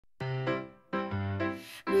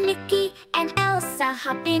Elsa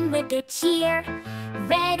hop in with good cheer,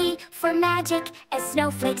 ready for magic as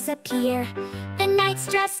snowflakes appear. The knights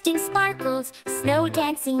dressed in sparkles, snow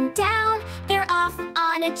dancing down. They're off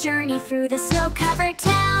on a journey through the snow-covered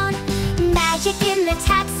town. Magic in the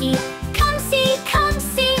taxi, come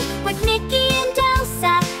see, with Mickey and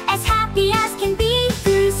Elsa, as happy as can be.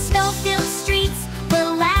 Through snow-filled streets,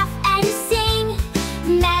 we'll laugh and sing.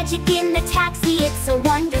 Magic in the taxi, it's a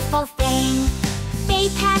wonderful thing. They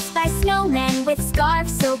pass by snowmen with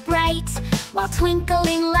scarves so bright, while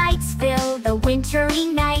twinkling lights fill the wintry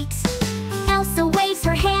night. Elsa waves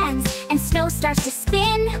her hands and snow starts to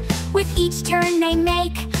spin. With each turn they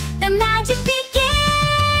make, the magic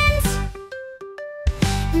begins.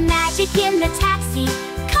 Magic in the taxi,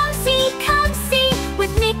 come see,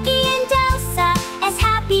 with Mickey and Elsa, as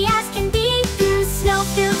happy as can be. Through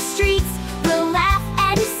snow-filled streets, we'll laugh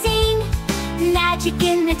and sing. Magic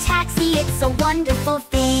in the taxi, it's a wonderful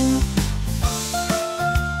thing.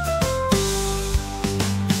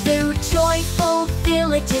 Through joyful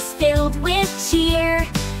villages filled with cheer,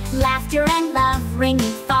 laughter and love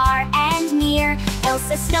ringing far and near.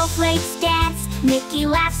 Elsa snowflakes dance, Mickey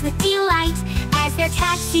laughs with delight, as their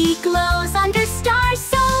taxi glows under stars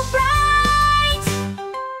so bright.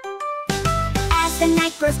 As the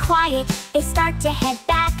night grows quiet, they start to head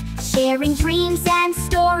back, sharing dreams and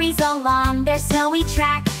stories along their snowy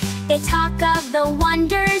track. They talk of the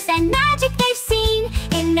wonders and magic they've seen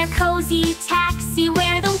in their cozy taxi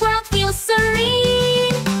where the world feels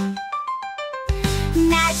serene.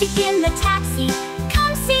 Magic in the taxi,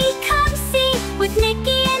 come see, with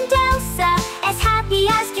Mickey and Elsa, as happy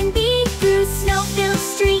as can be. Through snow-filled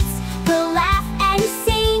streets, we'll laugh and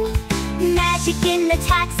sing. Magic in the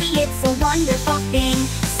taxi, it's a wonderful thing.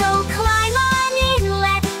 So climb on in,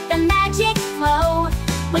 let the magic flow.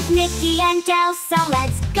 With Mickey and Elsa,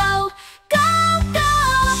 let's go, go,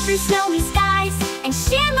 go! Through snowy skies and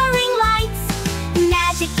shimmering lights.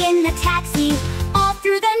 Magic in the taxi, all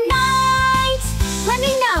through the night. Let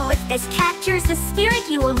me know if this captures the spirit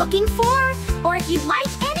you were looking for, or if you'd like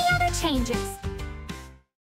any other changes.